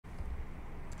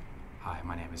Hi,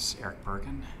 my name is Eric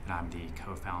Bergen, and I'm the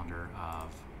co-founder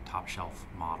of Top Shelf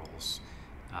Models.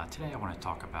 Today I want to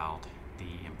talk about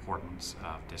the importance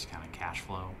of discounted cash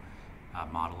flow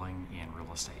modeling in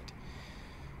real estate.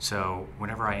 So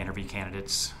whenever I interview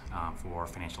candidates for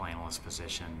financial analyst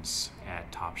positions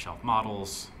at Top Shelf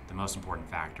Models, the most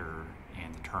important factor in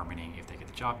determining if they get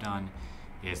the job done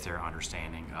is their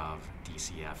understanding of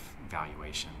DCF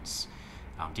valuations.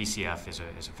 DCF is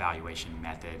a valuation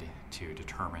method to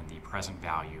determine the present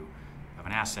value of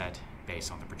an asset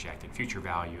based on the projected future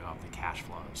value of the cash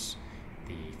flows.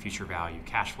 The future value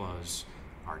cash flows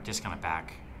are discounted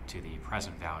back to the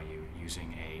present value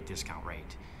using a discount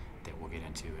rate that we'll get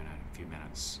into in a few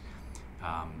minutes.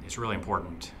 It's really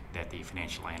important that the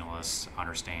financial analysts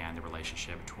understand the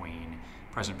relationship between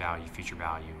present value, future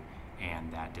value,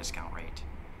 and that discount rate.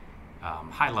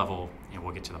 High level, and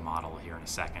we'll get to the model here in a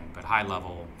second, but high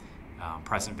level,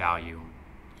 present value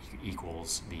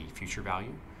equals the future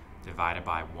value divided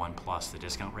by 1 plus the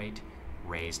discount rate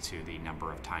raised to the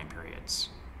number of time periods.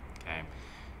 Okay,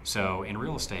 so in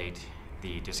real estate,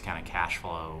 the discounted cash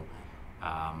flow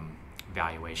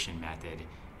valuation method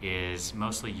is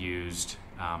mostly used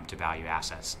to value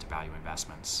assets, to value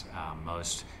investments.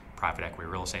 Most private equity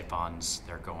real estate funds,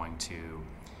 they're going to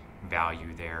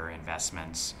value their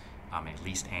investments at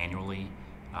least annually,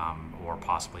 or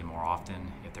possibly more often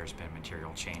if there's been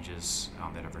material changes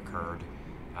that have occurred.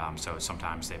 So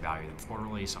sometimes they value them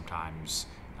quarterly, sometimes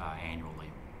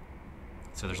annually.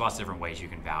 So there's lots of different ways you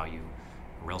can value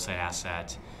a real estate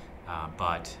asset,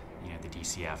 but the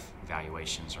DCF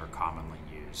valuations are commonly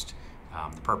used.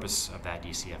 The purpose of that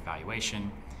DCF valuation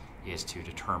is to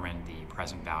determine the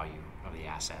present value of the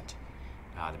asset.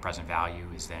 The present value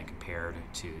is then compared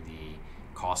to the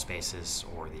cost basis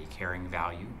or the carrying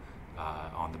value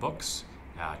on the books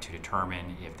to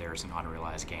determine if there's an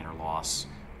unrealized gain or loss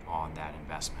on that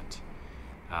investment.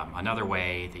 Another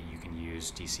way that you can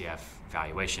use DCF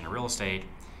valuation in real estate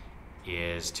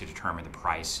is to determine the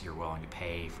price you're willing to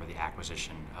pay for the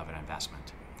acquisition of an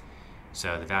investment.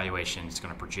 So the valuation is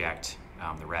going to project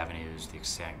the revenues, the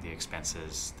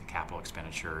expenses, the capital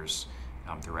expenditures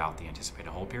throughout the anticipated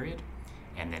hold period,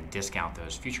 and then discount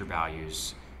those future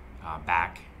values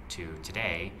back to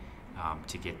today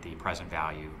to get the present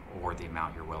value or the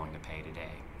amount you're willing to pay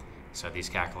today. So these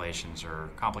calculations are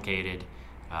complicated,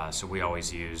 so we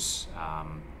always use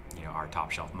our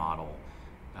Top Shelf model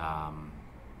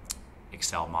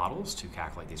Excel models to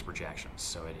calculate these projections.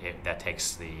 So that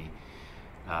takes the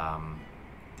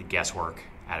guesswork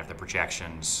out of the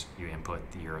projections. You input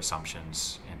your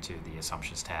assumptions into the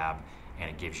assumptions tab, and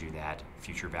it gives you that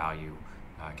future value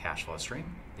cash flow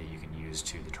stream that you can use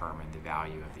to determine the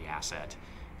value of the asset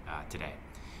today.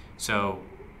 So,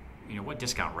 what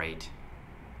discount rate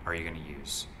are you going to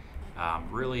use?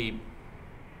 Really,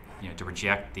 to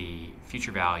project the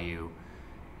future value,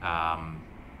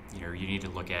 you need to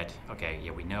look at,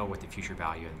 we know what the future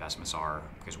value of investments are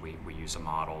because we use a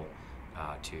model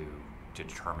to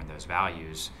determine those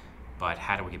values, but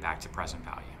how do we get back to present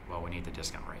value? Well, we need the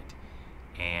discount rate.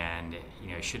 And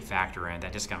it should factor in,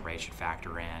 that discount rate should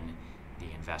factor in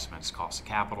the investment's cost of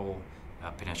capital,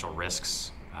 potential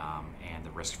risks, and the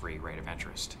risk-free rate of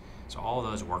interest. So all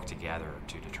of those work together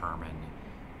to determine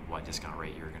what discount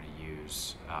rate you're going to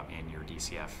use in your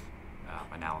DCF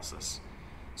analysis.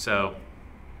 So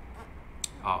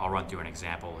I'll run through an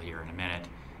example here in a minute,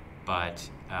 but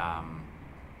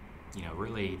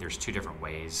really there's two different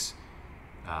ways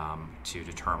to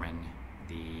determine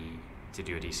to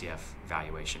do a DCF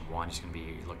valuation. One is going to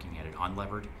be looking at an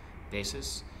unlevered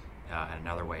basis, and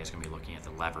another way is going to be looking at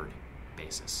the levered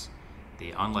basis.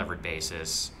 The unlevered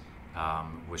basis,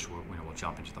 which we'll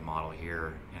jump into the model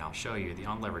here, and I'll show you, the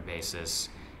unlevered basis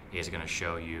is going to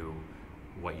show you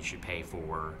what you should pay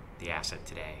for the asset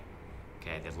today.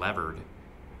 Okay, the levered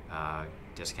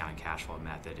discounted cash flow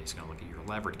method is going to look at your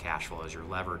levered cash flows, your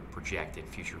levered projected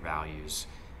future values,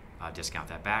 discount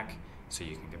that back so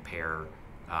you can compare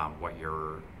what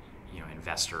your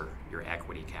investor, your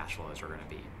equity cash flows are going to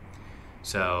be.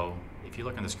 So if you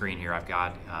look on the screen here, I've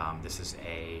got, this is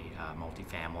a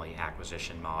multifamily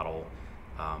acquisition model,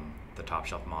 the Top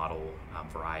Shelf model,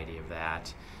 variety of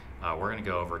that. We're going to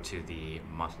go over to the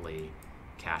monthly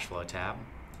cash flow tab.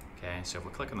 Okay, so if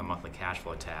we click on the monthly cash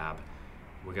flow tab,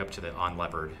 we go up to the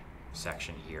unlevered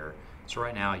section here. So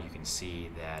right now you can see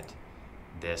that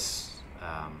this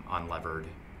unlevered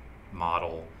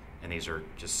model, and these are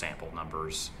just sample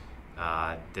numbers,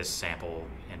 this sample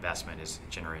investment is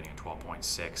generating a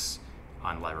 12.6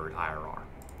 unlevered IRR.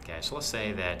 Okay, so let's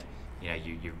say that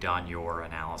you've done your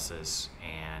analysis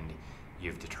and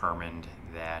you've determined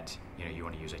that you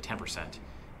want to use a 10%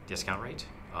 discount rate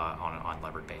on an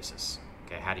unlevered basis.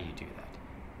 Okay, how do you do that?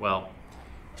 Well,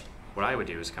 what I would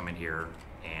do is come in here,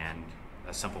 and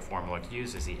a simple formula to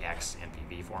use is the X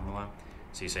NPV formula.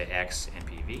 So you say X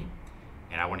NPV,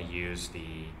 and I want to use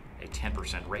a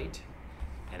 10% rate,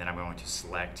 and then I'm going to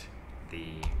select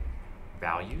the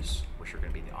values, which are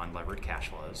going to be the unlevered cash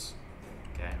flows.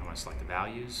 Okay, I'm going to select the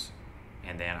values,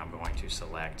 and then I'm going to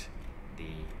select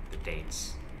the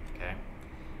dates. Okay,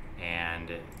 and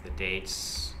the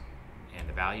dates and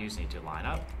the values need to line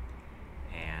up,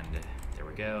 and there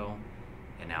we go.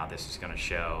 And now this is going to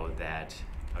show that,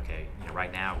 okay,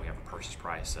 right now we have a purchase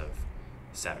price of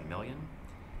 $7 million.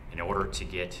 In order to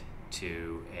get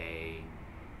to a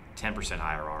 10%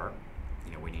 IRR,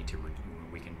 we need to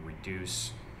we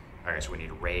need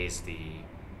to raise the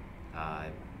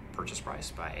purchase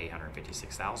price by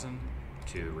 $856,000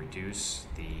 to reduce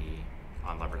the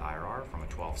unlevered IRR from a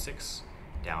 12.6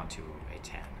 down to a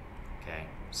 10. Okay,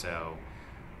 so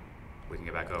we can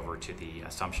go back over to the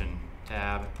assumption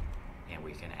tab, and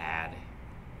we can add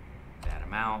that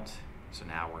amount. So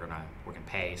now we're gonna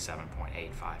pay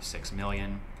 $7.856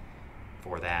 million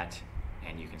for that,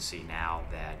 and you can see now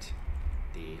that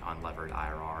the unlevered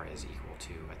IRR is equal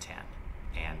to a 10,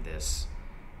 and this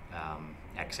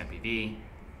XNPV,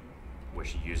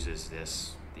 which uses the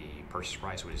purchase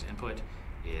price, which is input,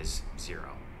 is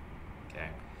 0. Okay,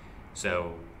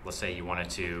 so let's say you wanted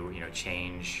to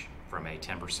change from a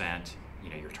 10%,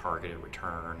 your targeted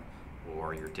return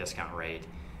or your discount rate.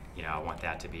 I want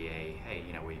that to be hey,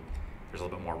 there's a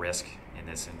little bit more risk in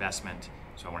this investment,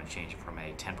 so I want to change it from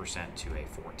a 10% to a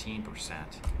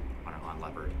 14% on an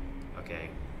unlevered. Okay,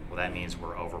 well that means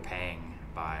we're overpaying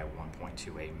by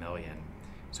 $1.28 million.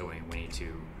 So we need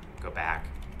to go back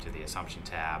to the assumption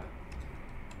tab,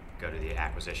 go to the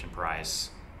acquisition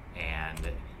price, and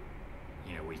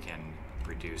we can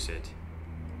reduce it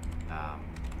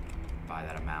by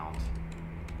that amount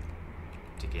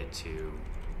to get to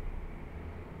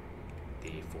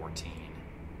the 14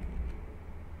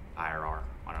 IRR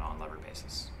on an unlevered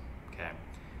basis. Okay,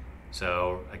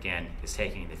 so again, it's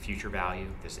taking the future value.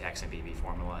 This X and BB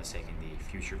formula is taking the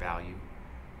future value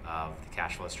of the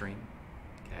cash flow stream.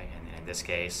 Okay, and in this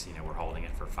case, we're holding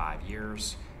it for 5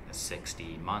 years, that's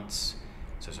 60 months.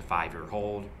 So it's a 5-year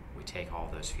hold. We take all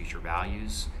those future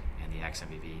values, and the X and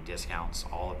BB discounts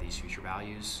all of these future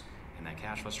values in that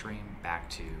cash flow stream back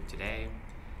to today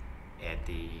at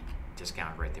the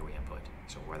discount rate that we input.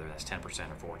 So whether that's 10% or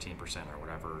 14% or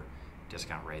whatever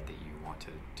discount rate that you want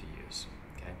to use.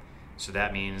 Okay, so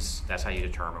that means that's how you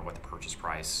determine what the purchase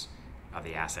price of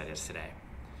the asset is today.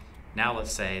 Now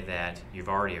let's say that you've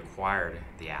already acquired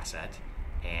the asset,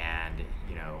 and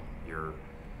you're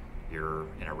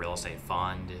in a real estate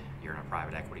fund, you're in a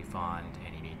private equity fund,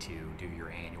 and you need to do your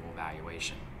annual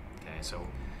valuation. Okay, so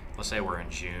let's say we're in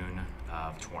June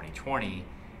of 2020,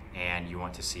 and you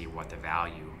want to see what the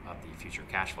value of the future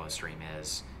cash flow stream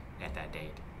is at that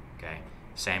date. Okay,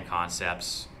 same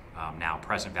concepts. Now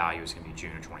present value is going to be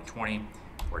June of 2020.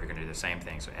 We're going to do the same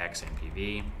thing. So X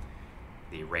NPV,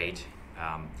 the rate.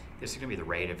 This is going to be the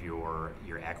rate of your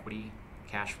equity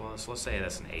cash flow. So let's say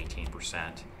that's an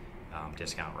 18%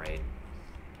 discount rate,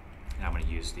 and I'm going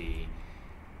to use the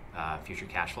future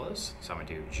cash flows. So I'm going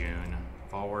to do June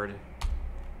forward,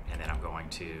 and then I'm going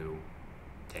to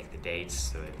take the dates,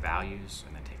 so the values,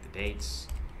 and then take the dates,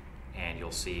 and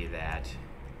you'll see that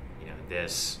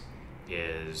this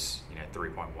is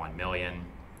 3.1 million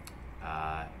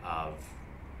of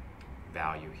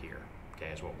value here.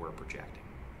 Okay, is what we're projecting.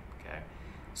 Okay,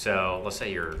 so let's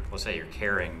say your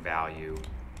carrying value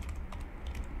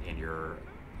in your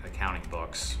accounting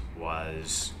books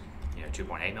was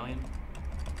 2.8 million.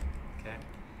 Okay,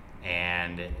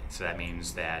 and so that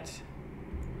means that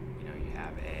you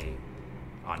have a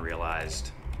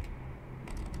unrealized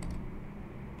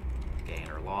gain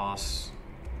or loss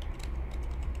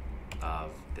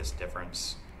of this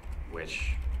difference,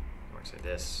 which works at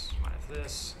this minus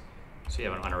this. So you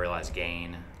have an unrealized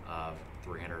gain of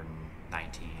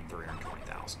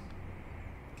 $320,000.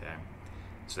 Okay,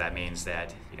 so that means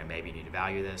that maybe you need to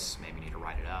value this, maybe you need to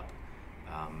write it up.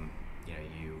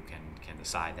 You can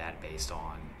decide that based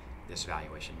on this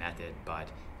valuation method. But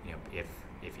if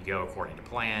you go according to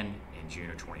plan in June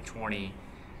of 2020,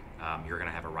 you're going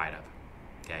to have a write-up.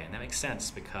 Okay, and that makes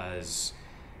sense because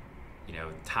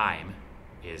time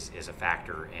is a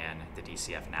factor in the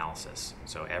DCF analysis.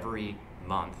 So every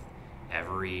month,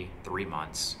 every 3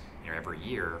 months, every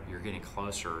year, you're getting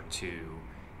closer to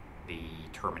the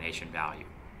termination value.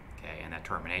 Okay, and that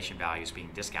termination value is being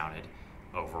discounted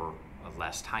over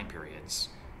less time periods,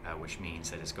 which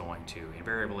means that it's going to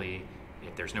invariably,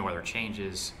 if there's no other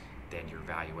changes, then your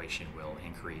valuation will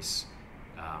increase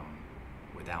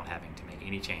without having to make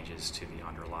any changes to the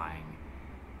underlying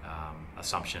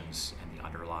assumptions and the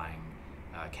underlying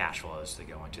cash flows that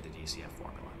go into the DCF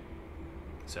formula.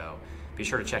 So be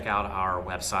sure to check out our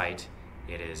website.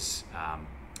 It is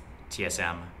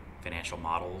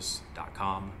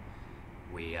tsmfinancialmodels.com.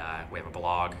 We have a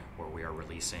blog where we are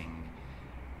releasing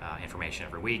information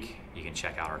every week. You can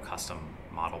check out our custom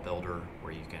model builder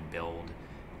where you can build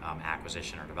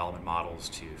acquisition or development models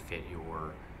to fit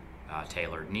your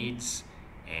tailored needs.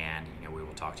 And we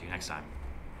will talk to you next time.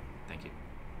 Thank you.